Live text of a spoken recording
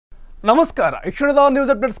ನಮಸ್ಕಾರ ಇಕ್ಷಣದ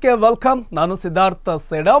news ಅಪ್ಡೇಟ್ಸ್ಗೆ welcome. ನಾನು ಸಿದ್ಧಾರ್ಥ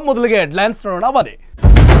ಸೇಡಾ. ಮೊದಲಿಗೆ ಹೆಡ್ಲೈನ್ಸ್ ನೋಡೋಣ ಬನ್ನಿ.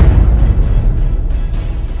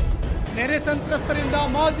 ನೆರೆ ಸಂತ್ರಸ್ತರಿಂದ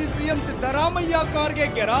ಮಾಜಿ ಸಿಎಂ ಸಿದ್ದರಾಮಯ್ಯ ಕಾರ್ಗೆ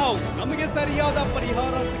ಗೆರಾವ್. ನಮಗೆ ಸರಿಯಾದ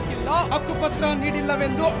ಪರಿಹಾರ ಸಿಕ್ಕಿಲ್ಲ, ಹಕ್ಕುಪತ್ರ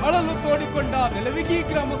ನೀಡಿಲ್ಲವೆಂದು ಅಳಲು ತೋಡಿಕೊಂಡ ನೆಲವಿಗಿ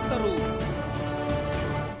ಗ್ರಾಮಸ್ಥರು.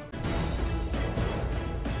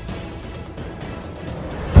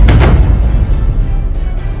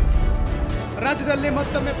 ರಾಜ್ಯದಲ್ಲಿ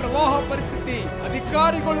ಮತ್ತೊಮ್ಮೆ ಪ್ರವಾಹ ಪರಿಸ್ಥಿತಿ,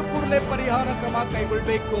 ಅಧಿಕಾರಿಗಳು ಕೂಡಲೇ ಪರಿಹಾರ ಕ್ರಮ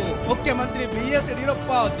ಕೈಗೊಳ್ಳಬೇಕು. ಮುಖ್ಯಮಂತ್ರಿ ಬಿಎಸ್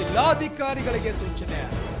ಯಡಿಯೂರಪ್ಪ ಜಿಲ್ಲಾಧಿಕಾರಿಗಳಿಗೆ ಸೂಚನೆ.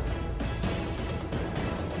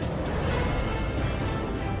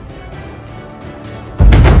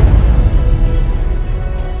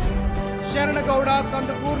 ಶರಣಗೌಡ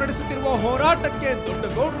ಕಂದಕೂರ್ ನಡೆಸುತ್ತಿರುವ ಹೋರಾಟಕ್ಕೆ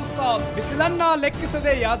ದೊಡ್ಡಗೌಡರು ಸಾಥ್. ಬಿಸಿಲನ್ನ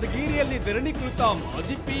ಲೆಕ್ಕಿಸದೆ ಯಾದಗಿರಿಯಲ್ಲಿ ಧರಣಿ ಕುಳಿತ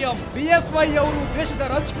ಮಾಜಿ ಪಿಎಂ. ಬಿಎಸ್ವೈ ಅವರು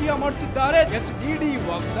ದೇಶದ ರಾಜಕೀಯ ಮಾಡುತ್ತಿದ್ದಾರೆ, ಎಚ್ಡಿಡಿ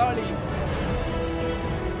ವಾಗ್ದಾಳಿ.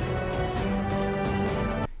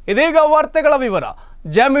 ಇದೀಗ ವಾರ್ತೆಗಳ ವಿವರ.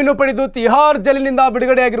 ಜಾಮೀನು ಪಡೆದು ತಿಹಾರ್ ಜೈಲಿನಿಂದ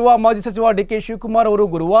ಬಿಡುಗಡೆಯಾಗಿರುವ ಮಾಜಿ ಸಚಿವ ಡಿಕೆ ಶಿವಕುಮಾರ್ ಅವರು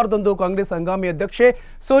ಗುರುವಾರದಂದು ಕಾಂಗ್ರೆಸ್ ಹಂಗಾಮಿ ಅಧ್ಯಕ್ಷೆ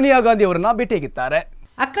ಸೋನಿಯಾ ಗಾಂಧಿ ಅವರನ್ನ ಭೇಟಿಯಾಗಿದ್ದಾರೆ.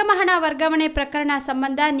 ಅಕ್ರಮ ಹಣ ವರ್ಗಾವಣೆ ಪ್ರಕರಣ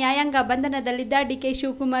ಸಂಬಂಧ ನ್ಯಾಯಾಂಗ ಬಂಧನದಲ್ಲಿದ್ದ ಡಿಕೆ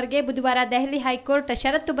ಶಿವಕುಮಾರ್ಗೆ ಬುಧವಾರ ದೆಹಲಿ ಹೈಕೋರ್ಟ್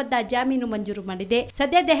ಷರತ್ತುಬದ್ಧ ಜಾಮೀನು ಮಂಜೂರು ಮಾಡಿದೆ.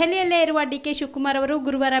 ಸದ್ಯ ದೆಹಲಿಯಲ್ಲೇ ಇರುವ ಡಿಕೆ ಶಿವಕುಮಾರ್ ಅವರು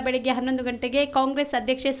ಗುರುವಾರ ಬೆಳಗ್ಗೆ 11 ಗಂಟೆಗೆ ಕಾಂಗ್ರೆಸ್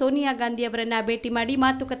ಅಧ್ಯಕ್ಷೆ ಸೋನಿಯಾ ಗಾಂಧಿ ಅವರನ್ನ ಭೇಟಿ ಮಾಡಿ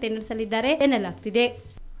ಮಾತುಕತೆ ನಡೆಸಲಿದ್ದಾರೆ ಎನ್ನಲಾಗ್ತಿದೆ.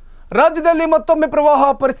 ರಾಜ್ಯದಲ್ಲಿ ಮತ್ತೊಮ್ಮೆ ಪ್ರವಾಹ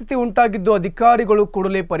ಪರಿಸ್ಥಿತಿ ಉಂಟಾಗಿದ್ದು, ಅಧಿಕಾರಿಗಳು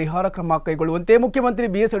ಕೂಡಲೇ ಪರಿಹಾರ ಕ್ರಮ ಕೈಗೊಳ್ಳುವಂತೆ ಮುಖ್ಯಮಂತ್ರಿ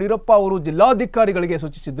ಬಿಎಸ್ ಯಡಿಯೂರಪ್ಪ ಅವರು ಜಿಲ್ಲಾಧಿಕಾರಿಗಳಿಗೆ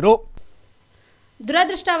ಸೂಚಿಸಿದರು.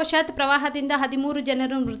 ದುರದೃಷ್ಟವಶಾತ್ ಪ್ರವಾಹದಿಂದ 13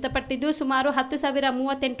 ಜನರು ಮೃತಪಟ್ಟಿದ್ದು, ಸುಮಾರು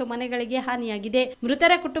 10,038 ಮನೆಗಳಿಗೆ ಹಾನಿಯಾಗಿದೆ.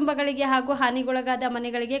 ಮೃತರ ಕುಟುಂಬಗಳಿಗೆ ಹಾಗೂ ಹಾನಿಗೊಳಗಾದ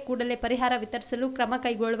ಮನೆಗಳಿಗೆ ಕೂಡಲೇ ಪರಿಹಾರ ವಿತರಿಸಲು ಕ್ರಮ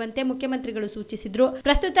ಕೈಗೊಳ್ಳುವಂತೆ ಮುಖ್ಯಮಂತ್ರಿಗಳು ಸೂಚಿಸಿದರು.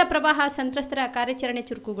 ಪ್ರಸ್ತುತ ಪ್ರವಾಹ ಸಂತ್ರಸ್ತರ ಕಾರ್ಯಾಚರಣೆ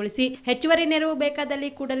ಚುರುಕುಗೊಳಿಸಿ ಹೆಚ್ಚುವರಿ ನೆರವು ಬೇಕಾದಲ್ಲಿ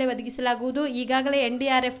ಕೂಡಲೇ ಒದಗಿಸಲಾಗುವುದು. ಈಗಾಗಲೇ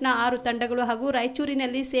ಎನ್ಡಿಆರ್ಎಫ್ನ 6 ತಂಡಗಳು ಹಾಗೂ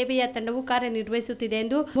ರಾಯಚೂರಿನಲ್ಲಿ ಸೇವೆಯ ತಂಡವು ಕಾರ್ಯನಿರ್ವಹಿಸುತ್ತಿದೆ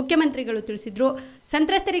ಎಂದು ಮುಖ್ಯಮಂತ್ರಿಗಳು ತಿಳಿಸಿದರು.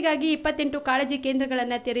 ಸಂತ್ರಸ್ತರಿಗಾಗಿ 28 ಕಾಳಜಿ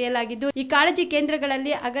ಕೇಂದ್ರಗಳನ್ನು ತೆರೆಯಲಾಗಿದ್ದು, ಈ ಕಾಳಜಿ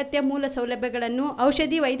ಕೇಂದ್ರಗಳಲ್ಲಿ ಅಗತ್ಯ ಮೂಲ ಸೌಲಭ್ಯಗಳನ್ನು,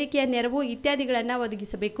 ಔಷಧಿ, ವೈದ್ಯಕೀಯ ನೆರವು ಇತ್ಯಾದಿಗಳನ್ನು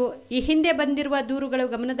ಒದಗಿಸಬೇಕು. ಈ ಹಿಂದೆ ಬಂದಿರುವ ದೂರುಗಳು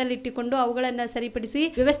ಗಮನದಲ್ಲಿಟ್ಟುಕೊಂಡು ಅವುಗಳನ್ನು ಸರಿಪಡಿಸಿ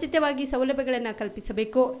ವ್ಯವಸ್ಥಿತವಾಗಿ ಸೌಲಭ್ಯಗಳನ್ನು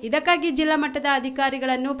ಕಲ್ಪಿಸಬೇಕು. ಇದಕ್ಕಾಗಿ ಜಿಲ್ಲಾ ಮಟ್ಟದ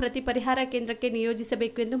ಅಧಿಕಾರಿಗಳನ್ನು ಪ್ರತಿ ಪರಿಹಾರ ಕೇಂದ್ರಕ್ಕೆ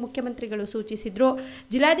ನಿಯೋಜಿಸಬೇಕು ಎಂದು ಮುಖ್ಯಮಂತ್ರಿಗಳು ಸೂಚಿಸಿದರು.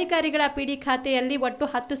 ಜಿಲ್ಲಾಧಿಕಾರಿಗಳ ಪಿಡಿ ಖಾತೆಯಲ್ಲಿ ಒಟ್ಟು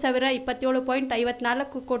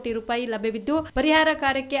 10,027.54 ಕೋಟಿ ರೂಪಾಯಿ ಲಭ್ಯವಿದ್ದು, ಪರಿಹಾರ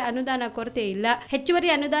ಕಾರ್ಯಕ್ಕೆ ಅನುದಾನ ಕೊರತೆ ಇಲ್ಲ.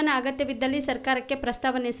 ಹೆಚ್ಚುವರಿ ಅನುದಾನ ಅಗತ್ಯವಿದ್ದಲ್ಲಿ ಸರ್ಕಾರಕ್ಕೆ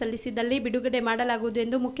ಪ್ರಸ್ತಾವನೆ ಸಲ್ಲಿಸಿದಲ್ಲಿ ಬಿಡುಗಡೆ ಮಾಡಲಾಗುವುದು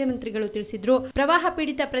ಎಂದು ಮುಖ್ಯಮಂತ್ರಿಗಳು ತಿಳಿಸಿದರು. ಪ್ರವಾಹ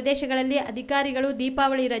ಪೀಡಿತ ಪ್ರದೇಶಗಳಲ್ಲಿ ಅಧಿಕಾರಿಗಳು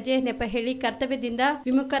ದೀಪಾವಳಿ ರಜೆ ನೆಪ ಹೇಳಿ ಕರ್ತವ್ಯದಿಂದ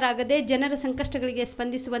ವಿಮುಖರಾಗದೆ ಜನರ ಸಂಕಷ್ಟಗಳಿಗೆ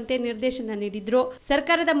ಸ್ಪಂದಿಸುವಂತೆ ನಿರ್ದೇಶನ ನೀಡಿದರು.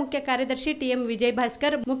 ಸರ್ಕಾರದ ಮುಖ್ಯ ಕಾರ್ಯದರ್ಶಿ ಟಿಎಂ ವಿಜಯ್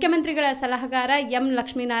ಭಾಸ್ಕರ್, ಮುಖ್ಯಮಂತ್ರಿಗಳ ಸಲಹೆಗಾರ ಎಂ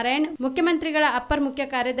ಲಕ್ಷ್ಮೀನಾರಾಯಣ್, ಮುಖ್ಯಮಂತ್ರಿಗಳ ಅಪ್ಪರ್ ಮುಖ್ಯ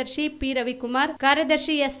ಕಾರ್ಯದರ್ಶಿ ಪಿ ರವಿಕುಮಾರ್,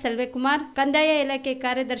 ಕಾರ್ಯದರ್ಶಿ ಎಸ್ ಸೆಲ್ವೆಕುಮಾರ್, ಕಂದಾಯ ಇಲಾಖೆ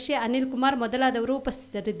ಕಾರ್ಯದರ್ಶಿ ಅನಿಲ್ ಕುಮಾರ್ ಮೊದಲಾದವರು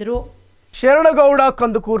ಉಪಸ್ಥಿತರಿದ್ದರು. ಶರಣಗೌಡ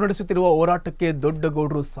ಕಂದಕೂರ್ ನಡೆಸುತ್ತಿರುವ ಹೋರಾಟಕ್ಕೆ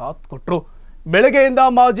ದೊಡ್ಡಗೌಡರು ಸಾಥ್ ಕೊಟ್ಟರು. ಬೆಳಗ್ಗೆಯಿಂದ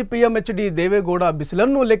ಮಾಜಿ ಪಿಎಂ ಎಚ್ಡಿ ದೇವೇಗೌಡ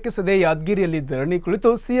ಬಿಸಿಲನ್ನು ಲೆಕ್ಕಿಸದೆ ಯಾದಗಿರಿಯಲ್ಲಿ ಧರಣಿ ಕುಳಿತು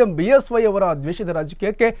ಸಿಎಂ ಬಿಎಸ್ವೈ ಅವರ ದ್ವೇಷದ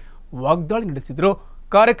ರಾಜಕೀಯಕ್ಕೆ ವಾಗ್ದಾಳಿ ನಡೆಸಿದರು.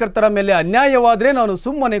 ಕಾರ್ಯಕರ್ತರ ಮೇಲೆ ಅನ್ಯಾಯವಾದರೆ ನಾನು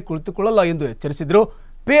ಸುಮ್ಮನೆ ಕುಳಿತುಕೊಳ್ಳಲ್ಲ ಎಂದು ಎಚ್ಚರಿಸಿದರು.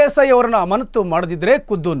 ಪಿಎಸ್ಐ ಅವರನ್ನು ಅಮಾನತು ಮಾಡದಿದ್ದರೆ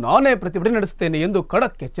ಖುದ್ದು ನಾನೇ ಪ್ರತಿಭಟನೆ ನಡೆಸುತ್ತೇನೆ ಎಂದು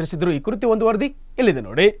ಖಡಕ್ ಎಚ್ಚರಿಸಿದರು. ಈ ಕುರಿತು ಒಂದು ವರದಿ ಇಲ್ಲಿದೆ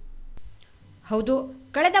ನೋಡಿ. ಹೌದು,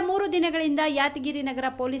 ಕಳೆದ 3 ದಿನಗಳಿಂದ ಯಾದಗಿರಿ ನಗರ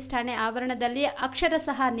ಪೊಲೀಸ್ ಠಾಣೆ ಆವರಣದಲ್ಲಿ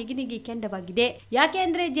ಅಕ್ಷರಶಃ ನಿಗಿನಿಗಿ ಕೆಂಡವಾಗಿದೆ. ಯಾಕೆ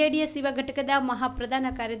ಅಂದ್ರೆ ಜೆಡಿಎಸ್ ಯುವ ಘಟಕದ ಮಹಾಪ್ರಧಾನ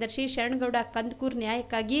ಕಾರ್ಯದರ್ಶಿ ಶರಣಗೌಡ ಕಂದಕೂರ್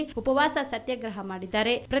ನ್ಯಾಯಕ್ಕಾಗಿ ಉಪವಾಸ ಸತ್ಯಾಗ್ರಹ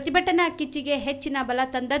ಮಾಡಿದ್ದಾರೆ. ಪ್ರತಿಭಟನಾ ಕಿಚ್ಚಿಗೆ ಹೆಚ್ಚಿನ ಬಲ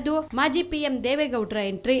ತಂದದ್ದು ಮಾಜಿ ಪಿಎಂ ದೇವೇಗೌಡರ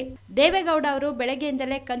ಎಂಟ್ರಿ. ದೇವೇಗೌಡ ಅವರು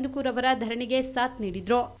ಬೆಳಗ್ಗೆಯಿಂದಲೇ ಕಂದಕೂರ್ ಅವರ ಧರಣಿಗೆ ಸಾಥ್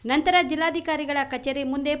ನೀಡಿದ್ರು. ನಂತರ ಜಿಲ್ಲಾಧಿಕಾರಿಗಳ ಕಚೇರಿ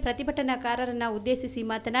ಮುಂದೆ ಪ್ರತಿಭಟನಾಕಾರರನ್ನ ಉದ್ದೇಶಿಸಿ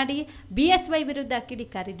ಮಾತನಾಡಿ ಬಿಎಸ್ವೈ ವಿರುದ್ಧ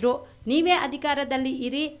ಕಿಡಿಕಾರಿದ್ರು. ನೀವೇ ಅಧಿಕಾರದಲ್ಲಿ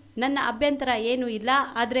ಇರಿ, ನನ್ನ ಅಭ್ಯಂತರ ಏನೂ ಇಲ್ಲ,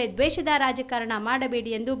 ಆದರೆ ದ್ವೇಷದ ರಾಜಕಾರಣ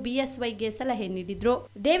ಮಾಡಬೇಡಿ ಎಂದು ಬಿಎಸ್ವೈಗೆ ಸಲಹೆ ನೀಡಿದ್ರು.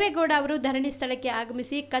 ದೇವೇಗೌಡ ಅವರು ಧರಣಿ ಸ್ಥಳಕ್ಕೆ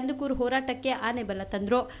ಆಗಮಿಸಿ ಕಂದಕೂರ್ ಹೋರಾಟಕ್ಕೆ ಆನೆ ಬಲ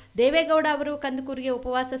ತಂದ್ರು. ದೇವೇಗೌಡ ಅವರು ಕಂದಕೂರ್ಗೆ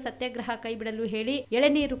ಉಪವಾಸ ಸತ್ಯಾಗ್ರಹ ಕೈಬಿಡಲು ಹೇಳಿ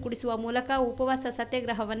ಎಳೆನೀರು ಕುಡಿಸುವ ಮೂಲಕ ಉಪವಾಸ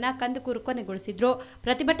ಸತ್ಯಾಗ್ರಹವನ್ನ ಕಂದಕೂರ್ ಕೊನೆಗೊಳಿಸಿದ್ರು.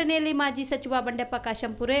 ಪ್ರತಿಭಟನೆಯಲ್ಲಿ ಮಾಜಿ ಸಚಿವ ಬಂಡೆಪ್ಪ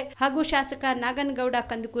ಕಾಶಂಪುರೆ ಹಾಗೂ ಶಾಸಕ ನಾಗನಗೌಡ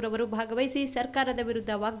ಕಂದಕೂರ್ ಅವರು ಭಾಗವಹಿಸಿ ಸರ್ಕಾರದ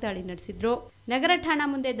ವಿರುದ್ಧ ವಾಗ್ದಾಳಿ ನಡೆಸಿದ್ರು. ನಗರ ಠಾಣಾ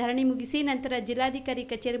ಮುಂದೆ ಧರಣಿ ಮುಗಿಸಿ ನಂತರ ಜಿಲ್ಲಾಧಿಕಾರಿ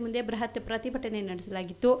ಕಚೇರಿ ಮುಂದೆ ಬೃಹತ್ ಪ್ರತಿಭಟನೆ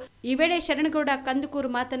ನಡೆಸಲಾಗಿತ್ತು. ಈ ವೇಳೆ ಶರಣಗೌಡ ಕಂದಕೂರ್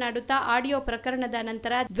ಮಾತನಾಡುತ್ತಾ ಆಡಿಯೋ ಪ್ರಕರಣದ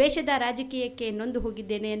ನಂತರ ದ್ವೇಷದ ರಾಜಕೀಯಕ್ಕೆ ನೊಂದು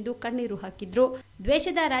ಹೋಗಿದ್ದೇನೆ ಎಂದು ಕಣ್ಣೀರು ಹಾಕಿದ್ರು.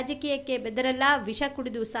 ದ್ವೇಷದ ರಾಜಕೀಯಕ್ಕೆ ಬೆದರಲ್ಲ, ವಿಷ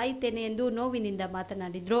ಕುಡಿದು ಸಾಯುತ್ತೇನೆ ಎಂದು ನೋವಿನಿಂದ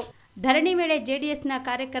ಮಾತನಾಡಿದ್ರು. ಧರಣಿ ವೇಳೆ ಜೆಡಿಎಸ್ನ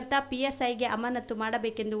ಕಾರ್ಯಕರ್ತ ಪಿಎಸ್ಐಗೆ ಅಮಾನತು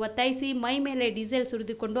ಮಾಡಬೇಕೆಂದು ಒತ್ತಾಯಿಸಿ ಮೈ ಮೇಲೆ ಡೀಸೆಲ್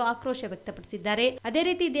ಸುರಿದುಕೊಂಡು ಆಕ್ರೋಶ ವ್ಯಕ್ತಪಡಿಸಿದ್ದಾರೆ. ಅದೇ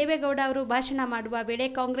ರೀತಿ ದೇವೇಗೌಡ ಅವರು ಭಾಷಣ ಮಾಡುವ ವೇಳೆ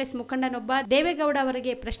ಕಾಂಗ್ರೆಸ್ ಮುಖಂಡನೊಬ್ಬ ದೇವೇಗೌಡ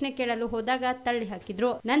ಅವರಿಗೆ ಪ್ರಶ್ನೆ ಕೇಳಲು ಹೋದಾಗ ತಳ್ಳಿ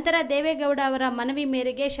ಹಾಕಿದ್ರು. ನಂತರ ದೇವೇಗೌಡ ಅವರ ಮನವಿ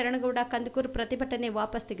ಮೇರೆಗೆ ಶರಣಗೌಡ ಕಂದಕೂರ್ ಪ್ರತಿಭಟನೆ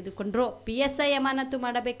ವಾಪಸ್ ತೆಗೆದುಕೊಂಡ್ರು. ಪಿಎಸ್ಐ ಅಮಾನತು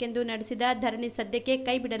ಮಾಡಬೇಕೆಂದು ನಡೆಸಿದ ಧರಣಿ ಸದ್ಯಕ್ಕೆ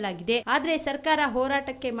ಕೈ ಬಿಡಲಾಗಿದೆ. ಆದ್ರೆ ಸರ್ಕಾರ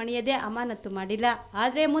ಹೋರಾಟಕ್ಕೆ ಮಣಿಯದೆ ಅಮಾನತು ಮಾಡಿಲ್ಲ.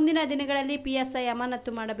 ಆದ್ರೆ ಮುಂದಿನ ದಿನಗಳಲ್ಲಿ ಪಿಎಸ್ಐ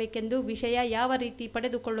ಅಮಾನತು ಮಾಡಬೇಕೆಂದು ವಿಷಯ ಯಾವ ರೀತಿ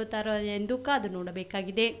ಪಡೆದುಕೊಳ್ಳುತ್ತಾರೆ ಮಾಡುತ್ತಾರೋ ಎಂದು ಕಾದು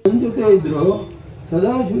ನೋಡಬೇಕಾಗಿದೆ. ಜೊತೆ ಇದ್ರು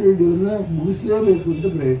ಸದಾಶಿವ ರೆಡ್ಡಿಯವ್ರನ್ನ ಮುಗಿಸಲೇಬೇಕು ಅಂತ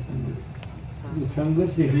ಪ್ರಯತ್ನ ಮಾಡಿ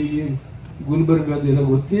ಸಂಘರ್ಷ ಹೇಗೆ ಗುಲ್ಬರ್ಗಾದೆಲ್ಲ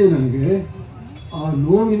ಗೊತ್ತಿದೆ ನನಗೆ. ಆ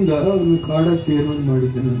ನೋವಿಂದ ಅವ್ರನ್ನ ಕಾಡ ಚೇರ್ಮನ್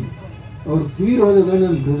ಮಾಡಿದ್ದೆ ನಾನು. ಅವ್ರು ತೀರ್ ಹೋದಾಗ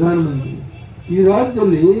ನಾನು ಪ್ರಧಾನಮಂತ್ರಿ. ಈ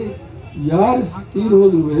ರಾಜ್ಯದಲ್ಲಿ ಯಾರು ತೀರ್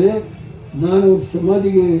ಹೋದ್ರೂ ನಾನು ಅವ್ರ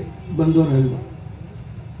ಸಮಾಧಿಗೆ ಬಂದವನಲ್ಲ.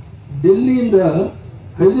 ಡೆಲ್ಲಿಯಿಂದ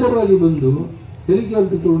ಹೈದರಾಬಾದಿಗೆ ಬಂದು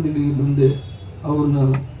ಹೆಲಿಕಾಪ್ಟರ್ ತಗೊಂಡು ಇಲ್ಲಿಗೆ ಬಂದೆ ಅವ್ರನ್ನ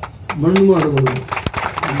ಮಣ್ಣು ಮಾಡುವುದು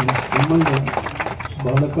ಸಂಬಂಧ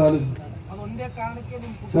ಬಹಳ ಕಾಲದ.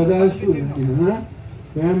 ಸದಾಶಿವ ರೆಡ್ಡಿನ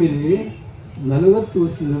ಫ್ಯಾಮಿಲಿ 40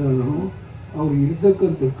 ವರ್ಷದ ನಾನು ಅವ್ರು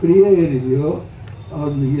ಇರ್ತಕ್ಕಂಥ ಕ್ರಿಯೆ ಏನಿದೆಯೋ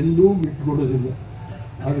ಅವ್ರನ್ನ ಎಂದೂ ಬಿಟ್ಟುಕೊಡೋದಿಲ್ಲ.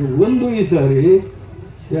 ಆದರೆ ಒಂದು ಈ ಸಾರಿ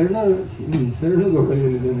ಶರಣಗೌಡ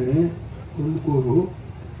ಹೇಳಿದ್ದಾನೆ, ಕುಂದಕೂರು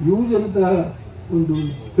ಯುವಜನತಾ ಒಂದು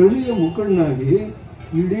ಸ್ಥಳೀಯ ಮುಖಂಡನಾಗಿ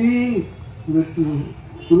ಇಡೀ ಇವತ್ತು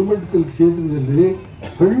ಕುರುಮಠಕಲ್ ಕ್ಷೇತ್ರದಲ್ಲಿ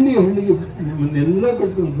ಹಳ್ಳಿಗೆ ನಿಮ್ಮನ್ನೆಲ್ಲ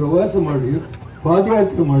ಕಟ್ಕೊಂಡು ಪ್ರವಾಸ ಮಾಡಿ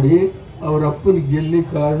ಪಾದಯಾತ್ರೆ ಮಾಡಿ ಅವರ ಅಪ್ಪನ ಗೆಲ್ಲಿ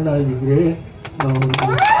ಕಾರಣ ಆಗಿದ್ರೆ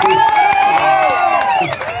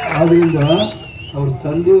ಆದ್ದರಿಂದ ಅವ್ರ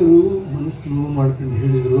ತಂದೆಯವರು ಮನಸ್ಸು ನೋವು ಮಾಡ್ಕೊಂಡು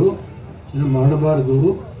ಹೇಳಿದರು, ಇದನ್ನು ಮಾಡಬಾರ್ದು.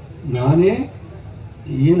 ನಾನೇ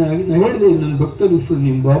ಏನಾಗಿ ನಾನು ಹೇಳಿದೆ, ನನ್ನ ಭಕ್ತರು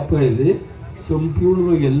ನಿಮ್ಮ ಬಾಪಲ್ಲಿ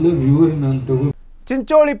ಸಂಪೂರ್ಣವಾಗಿ ಎಲ್ಲ ವಿವರ ನಾನು ತಗೋ.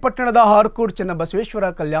 ಚಿಂಚೋಳಿ ಪಟ್ಟಣದ ಹಾರ್ಕೋಡ್ ಚನ್ನಬಸವೇಶ್ವರ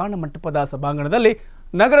ಕಲ್ಯಾಣ ಮಂಟಪದ ಸಭಾಂಗಣದಲ್ಲಿ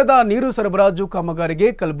ನಗರದ ನೀರು ಸರಬರಾಜು ಕಾಮಗಾರಿಗೆ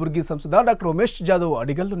ಕಲಬುರಗಿ ಸಂಸದ ಡಾಕ್ಟರ್ ಉಮೇಶ್ ಜಾಧವ್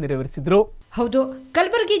ಅಡಿಗಲ್ಲು ನೆರವೇರಿಸಿದರು. ಹೌದು,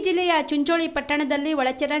 ಕಲಬುರಗಿ ಜಿಲ್ಲೆಯ ಚಿಂಚೋಳಿ ಪಟ್ಟಣದಲ್ಲಿ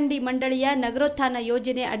ಒಳಚರಂಡಿ ಮಂಡಳಿಯ ನಗರೋತ್ಥಾನ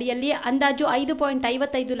ಯೋಜನೆ ಅಡಿಯಲ್ಲಿ ಅಂದಾಜು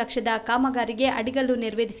 5.55 ಲಕ್ಷದ ಕಾಮಗಾರಿಗೆ ಅಡಿಗಲ್ಲು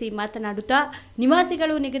ನೆರವೇರಿಸಿ ಮಾತನಾಡುತ್ತಾ,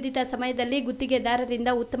 ನಿವಾಸಿಗಳು ನಿಗದಿತ ಸಮಯದಲ್ಲಿ ಗುತ್ತಿಗೆದಾರರಿಂದ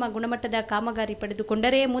ಉತ್ತಮ ಗುಣಮಟ್ಟದ ಕಾಮಗಾರಿ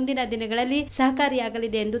ಪಡೆದುಕೊಂಡರೆ ಮುಂದಿನ ದಿನಗಳಲ್ಲಿ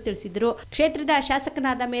ಸಹಕಾರಿಯಾಗಲಿದೆ ಎಂದು ತಿಳಿಸಿದರು. ಕ್ಷೇತ್ರದ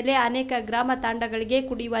ಶಾಸಕನಾದ ಮೇಲೆ ಅನೇಕ ಗ್ರಾಮ ತಾಂಡಗಳಿಗೆ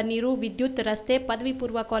ಕುಡಿಯುವ ನೀರು, ವಿದ್ಯುತ್, ರಸ್ತೆ, ಪದವಿ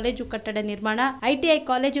ಪೂರ್ವ ಕಾಲೇಜು ಕಟ್ಟಡ ನಿರ್ಮಾಣ, ಐಟಿಐ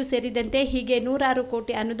ಕಾಲೇಜು ಸೇರಿದಂತೆ ಹೀಗೆ 106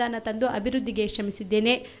 ಕೋಟಿ ಅನುದಾನ ತಂದು ಅಭಿವೃದ್ಧಿಗೆ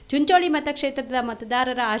ಶ್ರಮಿಸಿದ್ದೇನೆ. ಚಿಂಚೋಳಿ ಮತಕ್ಷೇತ್ರದ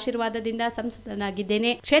ಮತದಾರರ ಆಶೀರ್ವಾದದಿಂದ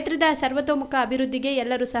ಸಂಸದನಾಗಿದ್ದೇನೆ. ಕ್ಷೇತ್ರದ ಸರ್ವತೋಮುಖ ಅಭಿವೃದ್ಧಿಗೆ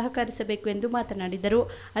ಎಲ್ಲರೂ ಸಹಕರಿಸಬೇಕು ಎಂದು ಮಾತನಾಡಿದರು.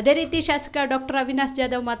 ಅದೇ ರೀತಿ ಶಾಸಕ ಡಾಕ್ಟರ್ ಅವಿನಾಶ್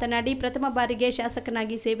ಜಾಧವ್ ಮಾತನಾಡಿ, ಪ್ರಥಮ ಬಾರಿಗೆ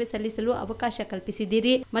ಶಾಸಕನಾಗಿ ಸೇವೆ ಸಲ್ಲಿಸಲು ಅವಕಾಶ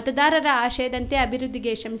ಕಲ್ಪಿಸಿದ್ದೀರಿ. ಮತದಾರರ ಆಶಯದಂತೆ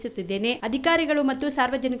ಅಭಿವೃದ್ಧಿಗೆ ಶ್ರಮಿಸುತ್ತಿದ್ದೇನೆ. ಅಧಿಕಾರಿಗಳು ಮತ್ತು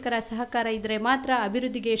ಸಾರ್ವಜನಿಕರ ಸಹಕಾರ ಇದ್ದರೆ ಮಾತ್ರ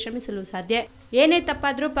ಅಭಿವೃದ್ಧಿಗೆ ಶ್ರಮಿಸಲು ಸಾಧ್ಯ. ಏನೇ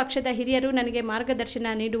ತಪ್ಪಾದರೂ ಪಕ್ಷದ ಹಿರಿಯರು ನನಗೆ ಮಾರ್ಗದರ್ಶನ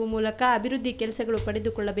ನೀಡುವ ಮೂಲಕ ಅಭಿವೃದ್ಧಿ ಕೆಲಸಗಳು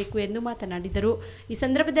ಪಡೆದುಕೊಳ್ಳಬೇಕು ಎಂದು ಮಾತನಾಡಿದರು. ಈ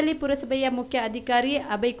ಸಂದರ್ಭದಲ್ಲಿ ಪುರಸಭೆಯ ಮುಖ್ಯ ಅಧಿಕಾರಿ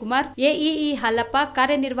ಅಭಯ್ ಕುಮಾರ್, ಎಇಇ ಹಾಲಪ್ಪ,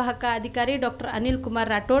 ಕಾರ್ಯನಿರ್ವಾಹಕ ಅಧಿಕಾರಿ ಡಾಕ್ಟರ್ ಅನಿಲ್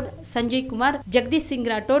ಕುಮಾರ್ ರಾಠೋಡ್, ಸಂಜಯ್ ಕುಮಾರ್, ಜಗದೀಶ್ ಸಿಂಗ್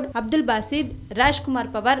ರಾಠೋಡ್, ಅಬ್ದುಲ್ ಬಾಸಿದ್, ರಾಜ್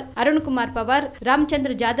ಕುಮಾರ್ ಪವಾರ್, ಅರುಣ್ ಕುಮಾರ್ ಪವಾರ್,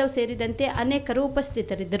 ರಾಮಚಂದ್ರ ಜಾಧವ್ ಸೇರಿದಂತೆ ಅನೇಕರು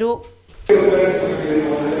ಉಪಸ್ಥಿತರಿದ್ದರು.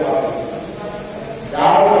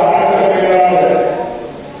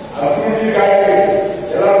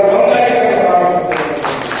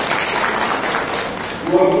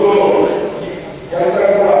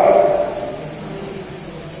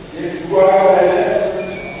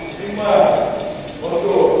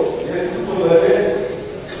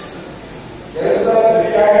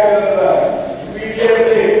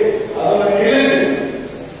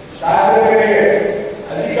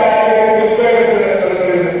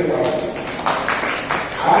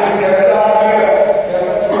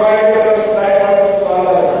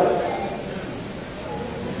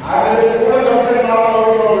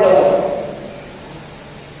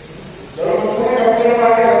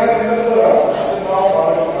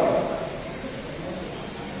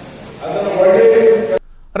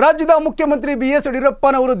 ರಾಜ್ಯದ ಮುಖ್ಯಮಂತ್ರಿ ಬಿಎಸ್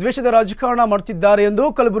ಯಡಿಯೂರಪ್ಪನವರು ದ್ವೇಷದ ರಾಜಕಾರಣ ಮಾಡುತ್ತಿದ್ದಾರೆ ಎಂದು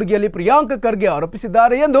ಕಲಬುರಗಿಯಲ್ಲಿ ಪ್ರಿಯಾಂಕ ಖರ್ಗೆ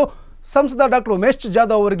ಆರೋಪಿಸಿದ್ದಾರೆ ಎಂದು ಸಂಸದ ಡಾಕ್ಟರ್ ಉಮೇಶ್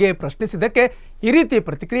ಜಾಧವ್ ಅವರಿಗೆ ಪ್ರಶ್ನಿಸಿದ್ದಕ್ಕೆ ಈ ರೀತಿ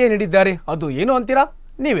ಪ್ರತಿಕ್ರಿಯೆ ನೀಡಿದ್ದಾರೆ. ಅದು ಏನು ಅಂತೀರಾ?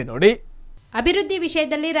 ನೀವೇ ನೋಡಿ. ಅಭಿವೃದ್ಧಿ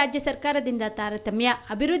ವಿಷಯದಲ್ಲಿ ರಾಜ್ಯ ಸರ್ಕಾರದಿಂದ ತಾರತಮ್ಯ,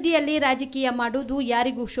 ಅಭಿವೃದ್ಧಿಯಲ್ಲಿ ರಾಜಕೀಯ ಮಾಡುವುದು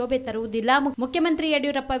ಯಾರಿಗೂ ಶೋಭೆ ತರುವುದಿಲ್ಲ. ಮುಖ್ಯಮಂತ್ರಿ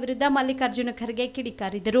ಯಡಿಯೂರಪ್ಪ ವಿರುದ್ಧ ಮಲ್ಲಿಕಾರ್ಜುನ ಖರ್ಗೆ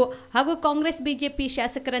ಕಿಡಿಕಾರಿದರು. ಹಾಗೂ ಕಾಂಗ್ರೆಸ್ ಬಿಜೆಪಿ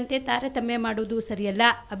ಶಾಸಕರಂತೆ ತಾರತಮ್ಯ ಮಾಡುವುದು ಸರಿಯಲ್ಲ.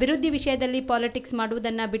 ಅಭಿವೃದ್ಧಿ ವಿಷಯದಲ್ಲಿ ಪಾಲಿಟಿಕ್ಸ್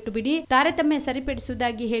ಮಾಡುವುದನ್ನ ಬಿಟ್ಟು ಬಿಡಿ, ತಾರತಮ್ಯ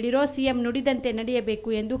ಸರಿಪಡಿಸುವುದಾಗಿ ಹೇಳಿರೋ ಸಿಎಂ ನುಡಿದಂತೆ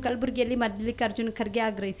ನಡೆಯಬೇಕು ಎಂದು ಕಲಬುರಗಿಯಲ್ಲಿ ಮಲ್ಲಿಕಾರ್ಜುನ ಖರ್ಗೆ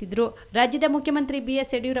ಆಗ್ರಹಿಸಿದರು. ರಾಜ್ಯದ ಮುಖ್ಯಮಂತ್ರಿ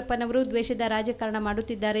ಬಿಎಸ್ ಯಡಿಯೂರಪ್ಪನವರು ದ್ವೇಷದ ರಾಜಕಾರಣ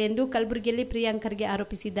ಮಾಡುತ್ತಿದ್ದಾರೆ ಎಂದು ಕಲಬುರಗಿಯಲ್ಲಿ ಪ್ರಿಯಾಂಕ್ ಖರ್ಗೆ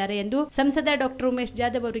ಆರೋಪಿಸಿದ್ದಾರೆ ಎಂದು ಸಂಸದ ಡಾಕ್ಟರ್ ಉಮೇಶ್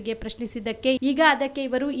ಜಾಧವ್ ಅವರಿಗೆ ಪ್ರಶ್ನಿಸಿದ್ದಕ್ಕೆ ಈಗ ಅದಕ್ಕೆ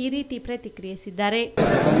ಇವರು ಈ ರೀತಿ ಪ್ರತಿಕ್ರಿಯಿಸಿದ್ದಾರೆ.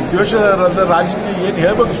 ರಾಜಕೀಯ ಏನ್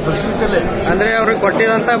ಹೇಳ್ಬೇಕು ಸ್ಪೆಸಿಫಿಕಲಿ ಅಂದ್ರೆ ಅವ್ರಿಗೆ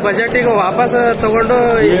ಕೊಟ್ಟಿರುವಂತ ಬಜೆಟ್ ಈಗ ವಾಪಸ್ ತಗೊಂಡು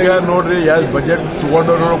ಈಗ ನೋಡ್ರಿ ಯಾವ ಬಜೆಟ್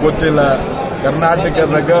ತಗೊಂಡ್ರು ಗೊತ್ತಿಲ್ಲ.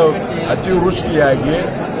 ಕರ್ನಾಟಕದಾಗ ಅತಿವೃಷ್ಟಿಯಾಗಿ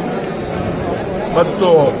ಮತ್ತು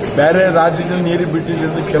ಬೇರೆ ರಾಜ್ಯದಲ್ಲಿ ನೀರು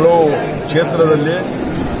ಬಿಟ್ಟಿದ್ದರಿಂದ ಕೆಲವು ಕ್ಷೇತ್ರದಲ್ಲಿ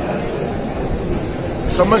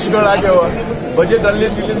ಸಮಸ್ಯೆಗಳಾಗ್ಯಾವ. ಬಜೆಟ್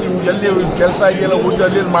ಅಲ್ಲಿಂದ ಎಲ್ಲಿ ಕೆಲಸ ಆಗಿಲ್ಲ, ಉದ್ದ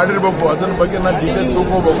ಅಲ್ಲಿ ಮಾಡಿರ್ಬೇಕು. ಅದರ ಬಗ್ಗೆ ನಾನು ಡೀಟೇಲ್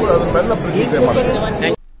ತಿಳ್ಕೋಬೇಕು. ಅದ್ರ ಮೇಲೆ ಪ್ರತಿಕ್ರಿಯೆ ಮಾಡ್ತೀನಿ.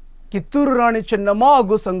 ಕಿತ್ತೂರು ರಾಣಿ ಚೆನ್ನಮ್ಮ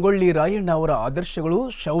ಹಾಗೂ ಸಂಗೊಳ್ಳಿ ರಾಯಣ್ಣ ಅವರ ಆದರ್ಶಗಳು,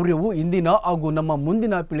 ಶೌರ್ಯವು ಇಂದಿನ ಹಾಗೂ ನಮ್ಮ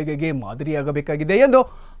ಮುಂದಿನ ಪೀಳಿಗೆಗೆ ಮಾದರಿಯಾಗಬೇಕಾಗಿದೆ ಎಂದು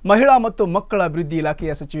ಮಹಿಳಾ ಮತ್ತು ಮಕ್ಕಳ ಅಭಿವೃದ್ಧಿ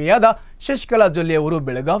ಇಲಾಖೆಯ ಸಚಿವೆಯಾದ ಶಶಿಕಲಾ ಜೊಲ್ಲೆ ಅವರು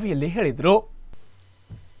ಬೆಳಗಾವಿಯಲ್ಲಿ ಹೇಳಿದರು.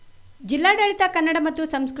 ಜಿಲ್ಲಾಡಳಿತ ಕನ್ನಡ ಮತ್ತು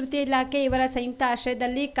ಸಂಸ್ಕೃತಿ ಇಲಾಖೆ ಇವರ ಸಂಯುಕ್ತ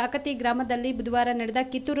ಆಶ್ರಯದಲ್ಲಿ ಕಾಕತಿ ಗ್ರಾಮದಲ್ಲಿ ಬುಧವಾರ ನಡೆದ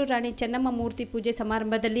ಕಿತ್ತೂರು ರಾಣಿ ಚೆನ್ನಮ್ಮ ಮೂರ್ತಿ ಪೂಜೆ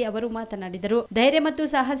ಸಮಾರಂಭದಲ್ಲಿ ಅವರು ಮಾತನಾಡಿದರು. ಧೈರ್ಯ ಮತ್ತು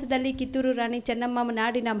ಸಾಹಸದಲ್ಲಿ ಕಿತ್ತೂರು ರಾಣಿ ಚೆನ್ನಮ್ಮ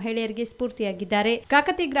ನಾಡಿನ ಮಹಿಳೆಯರಿಗೆ ಸ್ಫೂರ್ತಿಯಾಗಿದ್ದಾರೆ.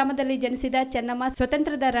 ಕಾಕತಿ ಗ್ರಾಮದಲ್ಲಿ ಜನಿಸಿದ ಚೆನ್ನಮ್ಮ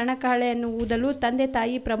ಸ್ವತಂತ್ರದ ರಣಕಹಳೆಯನ್ನು ಊದಲು ತಂದೆ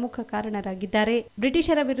ತಾಯಿ ಪ್ರಮುಖ ಕಾರಣರಾಗಿದ್ದಾರೆ.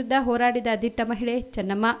 ಬ್ರಿಟಿಷರ ವಿರುದ್ಧ ಹೋರಾಡಿದ ದಿಟ್ಟ ಮಹಿಳೆ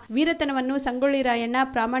ಚೆನ್ನಮ್ಮ. ವೀರತನವನ್ನು ಸಂಗೊಳ್ಳಿ ರಾಯಣ್ಣ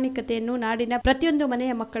ಪ್ರಾಮಾಣಿಕತೆಯನ್ನು ನಾಡಿನ ಪ್ರತಿಯೊಂದು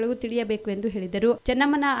ಮನೆಯ ಮಕ್ಕಳಿಗೂ ತಿಳಿಯಬೇಕು ಎಂದು ಹೇಳಿದರು.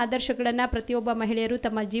 ಚೆನ್ನಮ್ಮನ ಆದರ್ಶಗಳನ್ನು ಪ್ರತಿಯೊಬ್ಬ ಮಹಿಳೆಯರು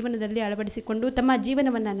ತಮ್ಮ ಜೀವನದಲ್ಲಿ ಅಳವಡಿಸಿಕೊಂಡು ತಮ್ಮ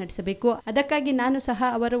ಜೀವನವನ್ನ ನಡೆಸಬೇಕು. ಅದಕ್ಕಾಗಿ ನಾನು ಸಹ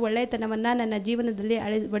ಅವರ ಒಳ್ಳೆಯತನವನ್ನ ನನ್ನ ಜೀವನದಲ್ಲಿ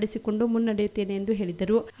ಅಳವಡಿಸಿಕೊಂಡು ಮುನ್ನಡೆಯುತ್ತೇನೆ ಎಂದು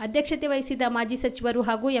ಹೇಳಿದರು. ಅಧ್ಯಕ್ಷತೆ ವಹಿಸಿದ ಮಾಜಿ ಸಚಿವರು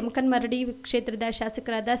ಹಾಗೂ ಯಮಕನ್ಮರಡಿ ಕ್ಷೇತ್ರದ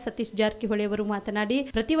ಶಾಸಕರಾದ ಸತೀಶ್ ಜಾರಕಿಹೊಳಿ ಅವರು ಮಾತನಾಡಿ,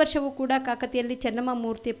 ಪ್ರತಿ ವರ್ಷವೂ ಕೂಡ ಕಾಕತಿಯಲ್ಲಿ ಚೆನ್ನಮ್ಮ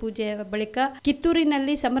ಮೂರ್ತಿ ಪೂಜೆಯ ಬಳಿಕ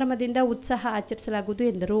ಕಿತ್ತೂರಿನಲ್ಲಿ ಸಂಭ್ರಮದಿಂದ ಉತ್ಸಾಹ ಆಚರಿಸಲಾಗುವುದು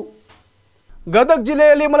ಎಂದರು. ಗದಗ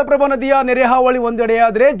ಜಿಲ್ಲೆಯಲ್ಲಿ ಮಲಪ್ರಭಾ ನದಿಯ ನೆರೆಹಾವಳಿ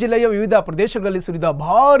ಒಂದೆಡೆಯಾದರೆ ಜಿಲ್ಲೆಯ ವಿವಿಧ ಪ್ರದೇಶಗಳಲ್ಲಿ ಸುರಿದ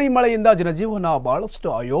ಭಾರೀ ಮಳೆಯಿಂದ ಜನಜೀವನ ಬಹಳಷ್ಟು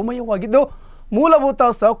ಅಯೋಮಯವಾಗಿದ್ದು, ಮೂಲಭೂತ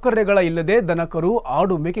ಸೌಕರ್ಯಗಳ ಇಲ್ಲದೆ ದನಕರು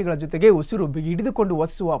ಆಡು ಮೇಕೆಗಳ ಜೊತೆಗೆ ಉಸಿರು ಹಿಡಿದುಕೊಂಡು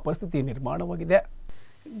ವಾಸಿಸುವ ಪರಿಸ್ಥಿತಿ ನಿರ್ಮಾಣವಾಗಿದೆ.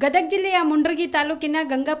 ಗದಗ ಜಿಲ್ಲೆಯ ಮುಂಡ್ರಗಿ ತಾಲೂಕಿನ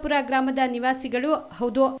ಗಂಗಾಪುರ ಗ್ರಾಮದ ನಿವಾಸಿಗಳು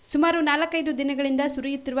ಹೌದು, ಸುಮಾರು 4-5 ದಿನಗಳಿಂದ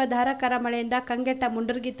ಸುರಿಯುತ್ತಿರುವ ಧಾರಾಕಾರ ಮಳೆಯಿಂದ ಕಂಗೆಟ್ಟ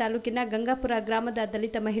ಮುಂಡ್ರಗಿ ತಾಲೂಕಿನ ಗಂಗಾಪುರ ಗ್ರಾಮದ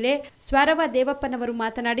ದಲಿತ ಮಹಿಳೆ ಸ್ವಾರವ ದೇವಪ್ಪನವರು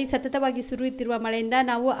ಮಾತನಾಡಿ, ಸತತವಾಗಿ ಸುರಿಯುತ್ತಿರುವ ಮಳೆಯಿಂದ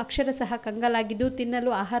ನಾವು ಅಕ್ಷರಶಃ ಕಂಗಾಲಾಗಿದ್ದು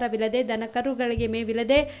ತಿನ್ನಲು ಆಹಾರವಿಲ್ಲದೆ ದನಕರುಗಳಿಗೆ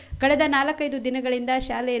ಮೇವಿಲ್ಲದೆ ಕಳೆದ 4-5 ದಿನಗಳಿಂದ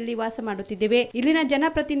ಶಾಲೆಯಲ್ಲಿ ವಾಸ ಮಾಡುತ್ತಿದ್ದೇವೆ. ಇಲ್ಲಿನ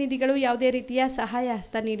ಜನಪ್ರತಿನಿಧಿಗಳು ಯಾವುದೇ ರೀತಿಯ ಸಹಾಯ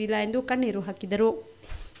ಹಸ್ತ ನೀಡಿಲ್ಲ ಎಂದು ಕಣ್ಣೀರು ಹಾಕಿದರು.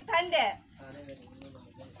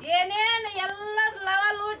 ಏನೇನು ಎಲ್ಲ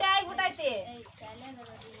ಲೆವೆಲ್ ಊಟ ಆಗಿಬಿಟ್ಟೈತಿ.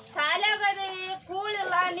 ಶಾಲೆಗದೀವಿ,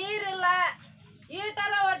 ಕೂಳಿಲ್ಲ, ನೀರಿಲ್ಲ,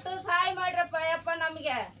 ಈಟರ ಒಟ್ಟು ಸಹಾಯ ಮಾಡ್ರಪ್ಪ ಯಪ್ಪ.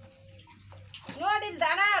 ನಮಗೆ ನೋಡಿಲ್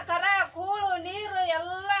ದನ ಕರ ಕೂಳು ನೀರು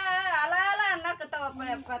ಎಲ್ಲ ಅಲಾಲ ಅನ್ನಕತ್ತಾವಪ್ಪ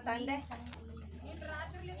ಯಪ್ಪ ತಂದೆ.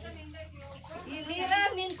 ಈ ನೀರಾಗ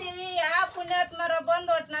ನಿಂತೀವಿ, ಯಾವ ಪುಣ್ಯಾತ್ಮರ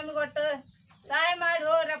ಬಂದು ಒಟ್ಟು ನಮಗೊಟ್ಟು ಸಹಾಯ ಮಾಡಿ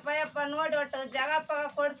ಹೋಗ್ರಪ್ಪ ಯಪ್ಪ. ನೋಡಿ ಒಟ್ಟು ಜಗ ಪಗ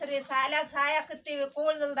ಕೊಡ್ಸ್ರಿ, ಶಾಲ್ಯಾಗ ಸಾಯಕತ್ತೀವಿ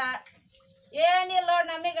ಕೂಳ್ದಿಲ್ದ. ಏನಿಲ್ಲ ನೋಡಿ,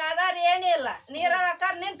 ನಮಗೆ ಆಧಾರ ಏನಿಲ್ಲ. ನೀರಾಗ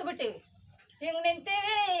ನಿಂತು ಬಿಟ್ಟಿವಿ, ಹಿಂಗೆ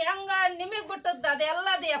ನಿಂತೀವಿ. ಹೆಂಗ ನಿಮಗೆ ಬಿಟ್ಟದ್ದು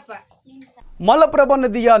ಅದೆಲ್ಲದಪ್ಪ. ಮಲಪ್ರಭಾ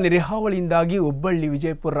ನದಿಯ ನೆರೆಹಾವಳಿಯಿಂದಾಗಿ ಹುಬ್ಬಳ್ಳಿ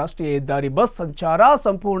ವಿಜಯಪುರ ರಾಷ್ಟ್ರೀಯ ಹೆದ್ದಾರಿ ಬಸ್ ಸಂಚಾರ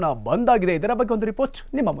ಸಂಪೂರ್ಣ ಬಂದ್ ಆಗಿದೆ. ಇದರ ಬಗ್ಗೆ ಒಂದು ರಿಪೋರ್ಟ್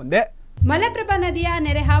ನಿಮ್ಮ ಮುಂದೆ. ಮಲಪ್ರಭಾ ನದಿಯ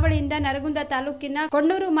ನೆರೆಹಾವಳಿಯಿಂದ ನರಗುಂದ ತಾಲೂಕಿನ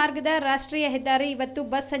ಕೊಣ್ಣೂರು ಮಾರ್ಗದ ರಾಷ್ಟ್ರೀಯ ಹೆದ್ದಾರಿ ಇವತ್ತು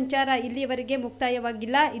ಬಸ್ ಸಂಚಾರ ಇಲ್ಲಿಯವರೆಗೆ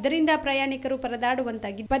ಮುಕ್ತಾಯವಾಗಿಲ್ಲ. ಇದರಿಂದ ಪ್ರಯಾಣಿಕರು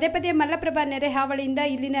ಪರದಾಡುವಂತಾಗಿದೆ. ಪದೇ ಪದೇ ಮಲಪ್ರಭಾ ನೆರೆಹಾವಳಿಯಿಂದ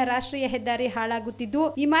ಇಲ್ಲಿನ ರಾಷ್ಟ್ರೀಯ ಹೆದ್ದಾರಿ ಹಾಳಾಗುತ್ತಿದ್ದು,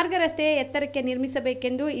 ಈ ಮಾರ್ಗ ರಸ್ತೆಯ ಎತ್ತರಕ್ಕೆ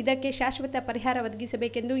ನಿರ್ಮಿಸಬೇಕೆಂದು, ಇದಕ್ಕೆ ಶಾಶ್ವತ ಪರಿಹಾರ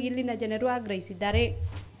ಒದಗಿಸಬೇಕೆಂದು ಇಲ್ಲಿನ ಜನರು ಆಗ್ರಹಿಸಿದ್ದಾರೆ.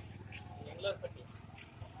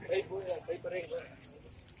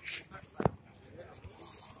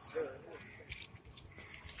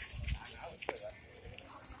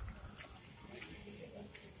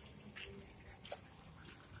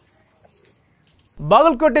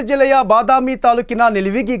 ಬಾಗಲಕೋಟೆ ಜಿಲ್ಲೆಯ ಬಾದಾಮಿ ತಾಲೂಕಿನ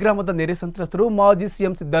ನಿಲುವಿಗಿ ಗ್ರಾಮದ ನೆರೆ ಸಂತ್ರಸ್ತರು ಮಾಜಿ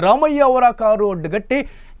ಸಿಎಂ ಸಿದ್ದರಾಮಯ್ಯ ಅವರ ಕಾರು ಅಡ್ಡಗಟ್ಟಿ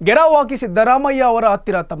ಗೆರಾವ್ ಹಾಕಿ ಸಿದ್ದರಾಮಯ್ಯ ಅವರ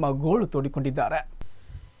ಹತ್ತಿರ ತಮ್ಮ ಗೋಳು ತೋಡಿಕೊಂಡಿದ್ದಾರೆ.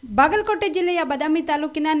 ಬಾಗಲಕೋಟೆ ಜಿಲ್ಲೆಯ ಬಾದಾಮಿ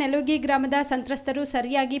ತಾಲೂಕಿನ ನೆಲುಗಿ ಗ್ರಾಮದ ಸಂತ್ರಸ್ತರು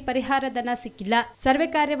ಸರಿಯಾಗಿ ಪರಿಹಾರ ಧನ ಸಿಕ್ಕಿಲ್ಲ, ಸರ್ವೆ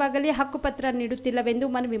ಕಾರ್ಯವಾಗಲಿ ಹಕ್ಕುಪತ್ರ ನೀಡುತ್ತಿಲ್ಲವೆಂದು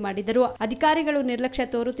ಮನವಿ ಮಾಡಿದರು. ಅಧಿಕಾರಿಗಳು ನಿರ್ಲಕ್ಷ್ಯ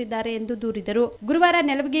ತೋರುತ್ತಿದ್ದಾರೆ ಎಂದು ದೂರಿದರು. ಗುರುವಾರ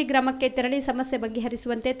ನೆಲುಗಿ ಗ್ರಾಮಕ್ಕೆ ತೆರಳಿ ಸಮಸ್ಯೆ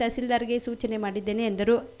ಬಗೆಹರಿಸುವಂತೆ ತಹಸೀಲ್ದಾರ್ಗೆ ಸೂಚನೆ ಮಾಡಿದ್ದೇನೆ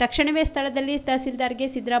ಎಂದರು. ತಕ್ಷಣವೇ ಸ್ಥಳದಲ್ಲಿ ತಹಸೀಲ್ದಾರ್ಗೆ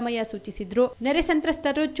ಸಿದ್ದರಾಮಯ್ಯ ಸೂಚಿಸಿದ್ರು. ನೆರೆ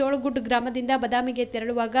ಸಂತ್ರಸ್ತರು ಚೋಳಗುಡ್ ಗ್ರಾಮದಿಂದ ಬಾದಾಮಿಗೆ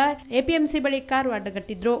ತೆರಳುವಾಗ ಎಪಿಎಂಸಿ ಬಳಿ ಕಾರು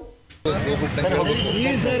ಅಡ್ಡಗಟ್ಟಿದ್ರು.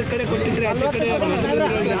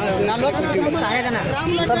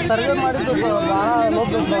 ಸರ್ವೆ ಮಾಡಿದ್ದು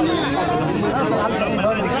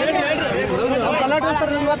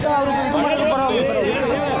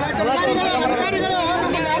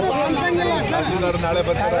ನಾಳೆ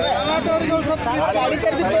ಬರ್ತಾರೆ.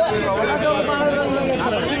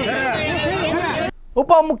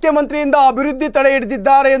 ಉಪಮುಖ್ಯಮಂತ್ರಿಯಿಂದ ಅಭಿವೃದ್ಧಿ ತಡೆ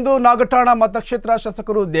ಹಿಡಿದಿದ್ದಾರೆ ಎಂದು ನಾಗಠಾಣ ಮತಕ್ಷೇತ್ರ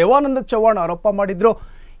ಶಾಸಕರು ದೇವಾನಂದ ಚವ್ಹಾಣ್ ಆರೋಪ ಮಾಡಿದ್ರು.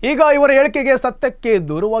 ಈಗ ಇವರ ಹೇಳಿಕೆಗೆ ಸತ್ಯಕ್ಕೆ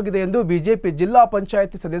ದೂರವಾಗಿದೆ ಎಂದು ಬಿಜೆಪಿ ಜಿಲ್ಲಾ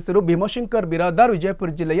ಪಂಚಾಯಿತಿ ಸದಸ್ಯರು ಭೀಮಶಂಕರ್ ಬಿರಾದಾರ್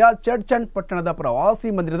ವಿಜಯಪುರ ಜಿಲ್ಲೆಯ ಚರ್ಚಂಡ್ ಪಟ್ಟಣದ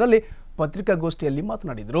ಪ್ರವಾಸಿ ಮಂದಿರದಲ್ಲಿ ಪತ್ರಿಕಾಗೋಷ್ಠಿಯಲ್ಲಿ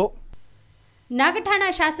ಮಾತನಾಡಿದರು. ನಾಗಠಾಣ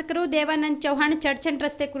ಶಾಸಕರು ದೇವಾನಂದ್ ಚೌಹಾಣ್ ಚರ್ಚಂಡ್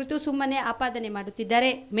ರಸ್ತೆ ಕುರಿತು ಸುಮ್ಮನೆ ಆಪಾದನೆ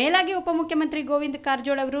ಮಾಡುತ್ತಿದ್ದಾರೆ. ಮೇಲಾಗಿ ಉಪಮುಖ್ಯಮಂತ್ರಿ ಗೋವಿಂದ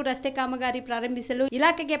ಕಾರಜೋಳ ಅವರು ರಸ್ತೆ ಕಾಮಗಾರಿ ಪ್ರಾರಂಭಿಸಲು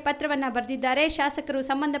ಇಲಾಖೆಗೆ ಪತ್ರವನ್ನ ಬರೆದಿದ್ದಾರೆ. ಶಾಸಕರು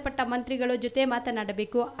ಸಂಬಂಧಪಟ್ಟ ಮಂತ್ರಿಗಳ ಜೊತೆ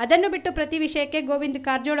ಮಾತನಾಡಬೇಕು. ಅದನ್ನು ಬಿಟ್ಟು ಪ್ರತಿ ವಿಷಯಕ್ಕೆ ಗೋವಿಂದ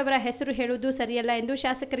ಕಾರಜೋಳ ಅವರ ಹೆಸರು ಹೇಳುವುದು ಸರಿಯಲ್ಲ ಎಂದು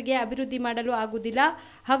ಶಾಸಕರಿಗೆ ಅಭಿವೃದ್ಧಿ ಮಾಡಲು ಆಗುವುದಿಲ್ಲ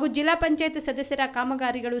ಹಾಗೂ ಜಿಲ್ಲಾ ಪಂಚಾಯತ್ ಸದಸ್ಯರ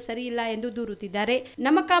ಕಾಮಗಾರಿಗಳು ಸರಿಯಿಲ್ಲ ಎಂದು ದೂರುತ್ತಿದ್ದಾರೆ.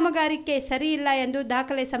 ನಮ್ಮ ಕಾಮಗಾರಿಕೆ ಸರಿ ಇಲ್ಲ ಎಂದು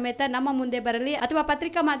ದಾಖಲೆ ಸಮೇತ ನಮ್ಮ ಮುಂದೆ ಬರಲಿ ಅಥವಾ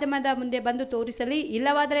ಪತ್ರಿಕಾ ಮಾಧ್ಯಮದ ಮುಂದೆ ಬಂದು ತೋರಿಸಲಿ,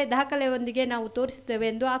 ಇಲ್ಲವಾದರೆ ದಾಖಲೆಯೊಂದಿಗೆ ನಾವು ತೋರಿಸುತ್ತೇವೆ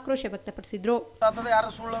ಎಂದು ಆಕ್ರೋಶ ವ್ಯಕ್ತಪಡಿಸಿದರು.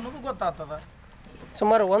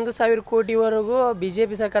 ಸುಮಾರು 1,000 ಕೋಟಿವರೆಗೂ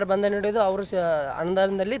ಬಿಜೆಪಿ ಸರ್ಕಾರ ಬಂದ ನೀಡೋದು ಅವರು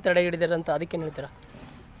ಅನುದಾನದಲ್ಲಿ ತಡೆ ಹಿಡಿದಾರೆ ಅಂತ ಅದಕ್ಕೆ ಹೇಳ್ತೀರಾ?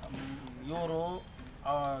 ಇವರು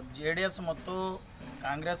JDS ಮತ್ತು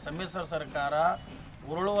ಕಾಂಗ್ರೆಸ್ ಸಮ್ಮಿಶ್ರ ಸರ್ಕಾರ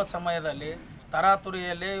ಉರುಳುವ ಸಮಯದಲ್ಲಿ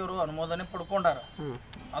ತರಾತುರಿಯಲ್ಲಿ ಇವರು ಅನುಮೋದನೆ ಪಡ್ಕೊಂಡಾರ.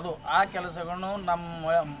 ಅದು ಆ ಕೆಲಸಗಳನ್ನು ನಮ್ಮ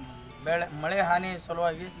ಮಳೆ ಹಾನಿ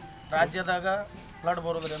ಸಲುವಾಗಿ ರಾಜ್ಯದಾಗ ಫ್ಲಡ್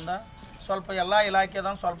ಬರೋದ್ರಿಂದ ಸ್ವಲ್ಪ ಎಲ್ಲ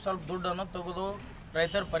ಇಲಾಖೆದಾಗ ಸ್ವಲ್ಪ ದುಡ್ಡನ್ನು ತೆಗೆದು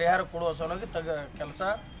ರೈತರ ಪರಿಹಾರ ಕೊಡುವ ಸಲುವಾಗಿ ಕೆಲಸ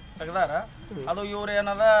ತೆಗ್ದಾರ. ಅದು ಇವ್ರು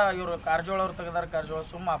ಏನದ ಇವರು ಕಾರಜೋಳ ಅವ್ರು ತೆಗ್ದಾರ. ಕಾರಜೋಳ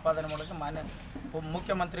ಸುಮ್ಮ ಆಪಾದನೆ ಮಾಡೋಕ್ಕೆ ಮಾನ್ಯ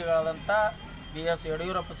ಮುಖ್ಯಮಂತ್ರಿಗಳಾದಂಥ BS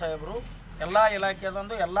ಯಡಿಯೂರಪ್ಪ ಸಾಹೇಬರು ಎಲ್ಲ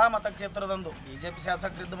ಇಲಾಖೆದಂದು ಎಲ್ಲ ಮತಕ್ಷೇತ್ರದಂದು BJP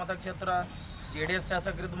ಶಾಸಕರಿದ್ದ ಮತಕ್ಷೇತ್ರ, JDS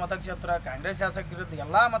ಶಾಸಕರಿದ್ದ ಮತಕ್ಷೇತ್ರ, ಕಾಂಗ್ರೆಸ್ ಶಾಸಕರಿದ್ದ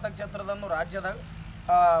ಎಲ್ಲ ಮತಕ್ಷೇತ್ರದಂದು ರಾಜ್ಯದಾಗ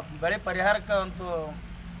ಬೆಳೆ ಪರಿಹಾರಕ್ಕೆ ಅಂತೂ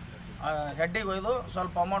ಹೆಡ್ಡಿಗೆ ಒಯ್ದು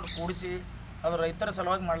ಸ್ವಲ್ಪ ಅಮೌಂಟ್ ಕೂಡಿಸಿ ಅದು ರೈತರ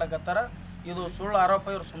ಸಲುವಾಗಿ ಮಾಡ್ಲಕತ್ತಾರ. ಇದು ಸುಳ್ಳು ಆರೋಪ.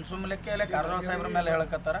 ಇವರು ಸುಮ್ಮಲೆಕ್ಕೆ ಕಾರಜೋಳ ಸಾಹೇಬ್ರ ಮೇಲೆ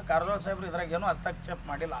ಹೇಳಕತ್ತಾರ. ಕಾರಜೋಳ ಸಾಹೇಬ್ರು ಇದ್ರಾಗ ಏನೂ ಹಸ್ತಕ್ಷೇಪ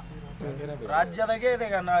ಮಾಡಿಲ್ಲ. ರಾಜ್ಯದಾಗೆ ಇದೆ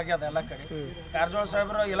ಆಗ್ಯದ ಎಲ್ಲ ಕಡೆ. ಕಾರಜೋಳ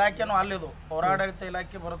ಸಾಹೇಬ್ರ ಇಲಾಖೆನೂ ಅಲ್ಲಿದು ಪೌರಾಡಳಿತ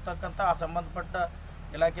ಇಲಾಖೆ ಬರತಕ್ಕಂಥ ಆ ಸಂಬಂಧಪಟ್ಟ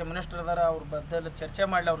ಇಲಾಖೆ ಮಿನಿಸ್ಟರ್ ಇದಾರ. ಅವ್ರ ಬದ್ದಲ್ಲಿ ಚರ್ಚೆ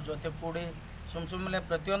ಮಾಡಲಿ, ಅವ್ರ ಜೊತೆ ಕೂಡಿ ಸುಮ್ಮನೆ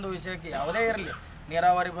ಪ್ರತಿಯೊಂದು ವಿಷಯಕ್ಕೆ ಯಾವುದೇ ಇರಲಿ,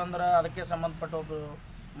 ನೀರಾವರಿ ಬಂದ್ರೆ ಅದಕ್ಕೆ ಸಂಬಂಧಪಟ್ಟ ಒಬ್ಬರು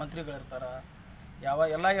ಮಂತ್ರಿಗಳಿರ್ತಾರೆ,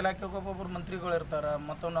 ಎಲ್ಲ ಇಲಾಖೆಗೆ ಒಬ್ಬೊಬ್ಬರು ಮಂತ್ರಿಗಳಿರ್ತಾರೆ,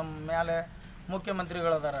 ಮತ್ತು ನಮ್ಮ ಮೇಲೆ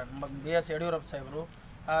ಮುಖ್ಯಮಂತ್ರಿಗಳದಾರ BS ಯಡಿಯೂರಪ್ಪ ಸಾಹೇಬರು.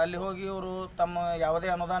 ಅಲ್ಲಿ ಹೋಗಿ ಇವರು ತಮ್ಮ ಯಾವುದೇ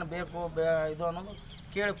ಅನುದಾನ ಬೇಕು ಇದು ಅನ್ನೋದು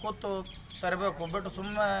ಕೇಳಿ ಕೂತು ತರಬೇಕು ಬಿಟ್ಟು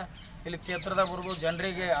ಸುಮ್ಮನೆ ಇಲ್ಲಿ ಕ್ಷೇತ್ರದಾಗ ಬರೋದು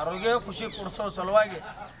ಜನರಿಗೆ ಆರೋಗ್ಯ ಖುಷಿ ಕೊಡಿಸೋ ಸಲುವಾಗಿ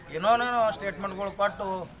ಏನೋನೇನೋ ಸ್ಟೇಟ್ಮೆಂಟ್ಗಳು ಕೊಟ್ಟು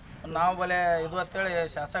ನಾವು ಬಲೆ ಇದು ಅಂತೇಳಿ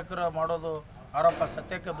ಶಾಸಕರು ಮಾಡೋದು ಆರೋಪ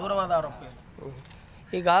ಸತ್ಯಕ್ಕೆ ದೂರವಾದ ಆರೋಪ ಇದು.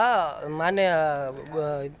 ಈಗ ಮಾನ್ಯ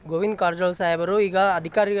ಗೋವಿಂದ ಕಾರಜೋಳ ಸಾಹೇಬರು ಈಗ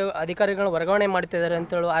ಅಧಿಕಾರಿಗಳನ್ನ ವರ್ಗಾವಣೆ ಮಾಡ್ತಿದ್ದಾರೆ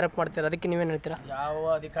ಅಂತೇಳಿ ಆರೋಪ ಮಾಡ್ತಾರೆ. ಅದಕ್ಕೆ ನೀವೇನು ಹೇಳ್ತೀರಾ? ಯಾವ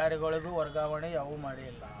ಅಧಿಕಾರಿಗಳಿಗೂ ವರ್ಗಾವಣೆ ಯಾವ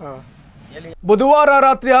ಮಾಡಿಲ್ಲ. ಬುಧವಾರ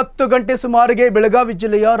ರಾತ್ರಿ 10 ಗಂಟೆ ಸುಮಾರಿಗೆ ಬೆಳಗಾವಿ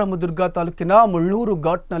ಜಿಲ್ಲೆಯ ರಾಮದುರ್ಗ ತಾಲೂಕಿನ ಮುಳ್ಳೂರು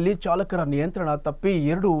ಘಾಟ್ನಲ್ಲಿ ಚಾಲಕರ ನಿಯಂತ್ರಣ ತಪ್ಪಿ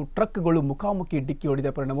 2 ಟ್ರಕ್ಗಳು ಮುಖಾಮುಖಿ ಡಿಕ್ಕಿ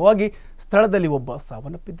ಹೊಡೆದ ಪರಿಣಾಮವಾಗಿ ಸ್ಥಳದಲ್ಲಿ ಒಬ್ಬ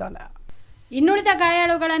ಸಾವನ್ನಪ್ಪಿದ್ದಾನೆ. ಇನ್ನುಳಿದ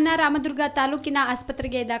ಗಾಯಾಳುಗಳನ್ನು ರಾಮದುರ್ಗ ತಾಲೂಕಿನ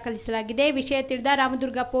ಆಸ್ಪತ್ರೆಗೆ ದಾಖಲಿಸಲಾಗಿದೆ. ವಿಷಯ ತಿಳಿದ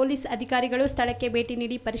ರಾಮದುರ್ಗ ಪೊಲೀಸ್ ಅಧಿಕಾರಿಗಳು ಸ್ಥಳಕ್ಕೆ ಭೇಟಿ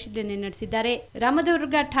ನೀಡಿ ಪರಿಶೀಲನೆ ನಡೆಸಿದ್ದಾರೆ.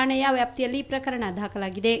 ರಾಮದುರ್ಗ ಠಾಣೆಯ ವ್ಯಾಪ್ತಿಯಲ್ಲಿ ಪ್ರಕರಣ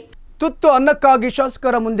ದಾಖಲಾಗಿದೆ. ತುತ್ತು ಅನ್ನಕ್ಕಾಗಿ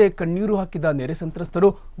ಶಾಸಕರ ಮುಂದೆ ಕಣ್ಣೀರು ಹಾಕಿದ ನೆರೆ ಸಂತ್ರಸ್ತರು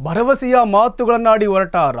ಭರವಸೆಯ ಮಾತುಗಳನ್ನಾಡಿ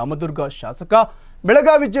ಹೊರಟ ರಾಮದುರ್ಗ ಶಾಸಕ.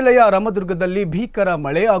 ಬೆಳಗಾವಿ ಜಿಲ್ಲೆಯ ರಾಮದುರ್ಗದಲ್ಲಿ ಭೀಕರ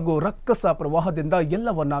ಮಳೆ ಹಾಗೂ ರಕ್ಕಸ ಪ್ರವಾಹದಿಂದ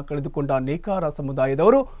ಎಲ್ಲವನ್ನ ಕಳೆದುಕೊಂಡ ನೇಕಾರ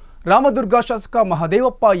ಸಮುದಾಯದವರು ರಾಮದುರ್ಗ ಶಾಸಕ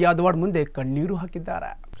ಮಹದೇವಪ್ಪ ಯಾದವಾಡ್ ಮುಂದೆ ಕಣ್ಣೀರು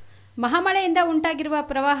ಹಾಕಿದ್ದಾರೆ. ಮಹಾಮಳೆಯಿಂದ ಉಂಟಾಗಿರುವ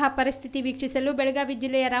ಪ್ರವಾಹ ಪರಿಸ್ಥಿತಿ ವೀಕ್ಷಿಸಲು ಬೆಳಗಾವಿ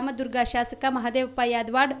ಜಿಲ್ಲೆಯ ರಾಮದುರ್ಗ ಶಾಸಕ ಮಹದೇವಪ್ಪ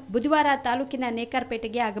ಯಾದವಾಡ್ ಬುಧವಾರ ತಾಲೂಕಿನ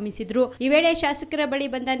ನೇಕಾರಪೇಟೆಗೆ ಆಗಮಿಸಿದ್ರು. ಈ ವೇಳೆ ಶಾಸಕರ ಬಳಿ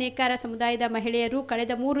ಬಂದ ನೇಕಾರ ಸಮುದಾಯದ ಮಹಿಳೆಯರು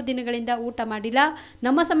ಕಳೆದ 3 ದಿನಗಳಿಂದ ಊಟ ಮಾಡಿಲ್ಲ,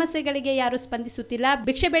 ನಮ್ಮ ಸಮಸ್ಯೆಗಳಿಗೆ ಯಾರು ಸ್ಪಂದಿಸುತ್ತಿಲ್ಲ,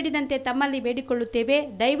 ಭಿಕ್ಷೆ ಬೇಡಿದಂತೆ ತಮ್ಮಲ್ಲಿ ಬೇಡಿಕೊಳ್ಳುತ್ತೇವೆ,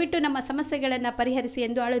 ದಯವಿಟ್ಟು ನಮ್ಮ ಸಮಸ್ಯೆಗಳನ್ನು ಪರಿಹರಿಸಿ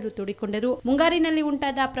ಎಂದು ಅಳಲು ತೋಡಿಕೊಂಡರು. ಮುಂಗಾರಿನಲ್ಲಿ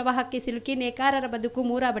ಉಂಟಾದ ಪ್ರವಾಹಕ್ಕೆ ಸಿಲುಕಿ ನೇಕಾರರ ಬದುಕು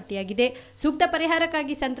ಮೂರಾಬಟ್ಟಿಯಾಗಿದೆ. ಸೂಕ್ತ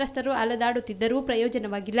ಪರಿಹಾರಕ್ಕಾಗಿ ಸಂತ್ರಸ್ತರು ಅಲೆದಾಡುತ್ತಿದ್ದರೂ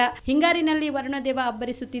ಪ್ರಯೋಜನವಾಗಿಲ್ಲ. ಹಿಂಗಾರಿನಲ್ಲಿ ವರುಣದೇವ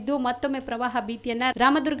ಅಬ್ಬರಿಸುತ್ತಿದ್ದು ಮತ್ತೊಮ್ಮೆ ಪ್ರವಾಹ ಭೀತಿಯನ್ನ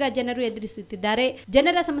ರಾಮದುರ್ಗ ಜನರು ಎದುರಿಸುತ್ತಿದ್ದಾರೆ.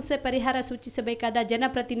 ಜನರ ಸಮಸ್ಯೆ ಪರಿಹಾರ ಸೂಚಿಸಬೇಕಾದ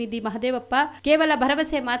ಜನಪ್ರತಿನಿಧಿ ಮಹದೇವಪ್ಪ ಕೇವಲ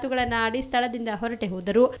ಭರವಸೆ ಮಾತುಗಳನ್ನು ಆಡಿ ಸ್ಥಳದಿಂದ ಹೊರಟೆ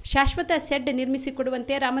ಹೋದರು. ಶಾಶ್ವತ ಶೆಡ್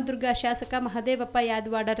ನಿರ್ಮಿಸಿಕೊಡುವಂತೆ ರಾಮದುರ್ಗ ಶಾಸಕ ಮಹದೇವಪ್ಪ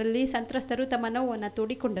ಯಾದವಾಡರಲ್ಲಿ ಸಂತ್ರಸ್ತರು ತಮ್ಮ ನೋವನ್ನು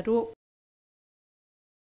ತೋಡಿಕೊಂಡರು.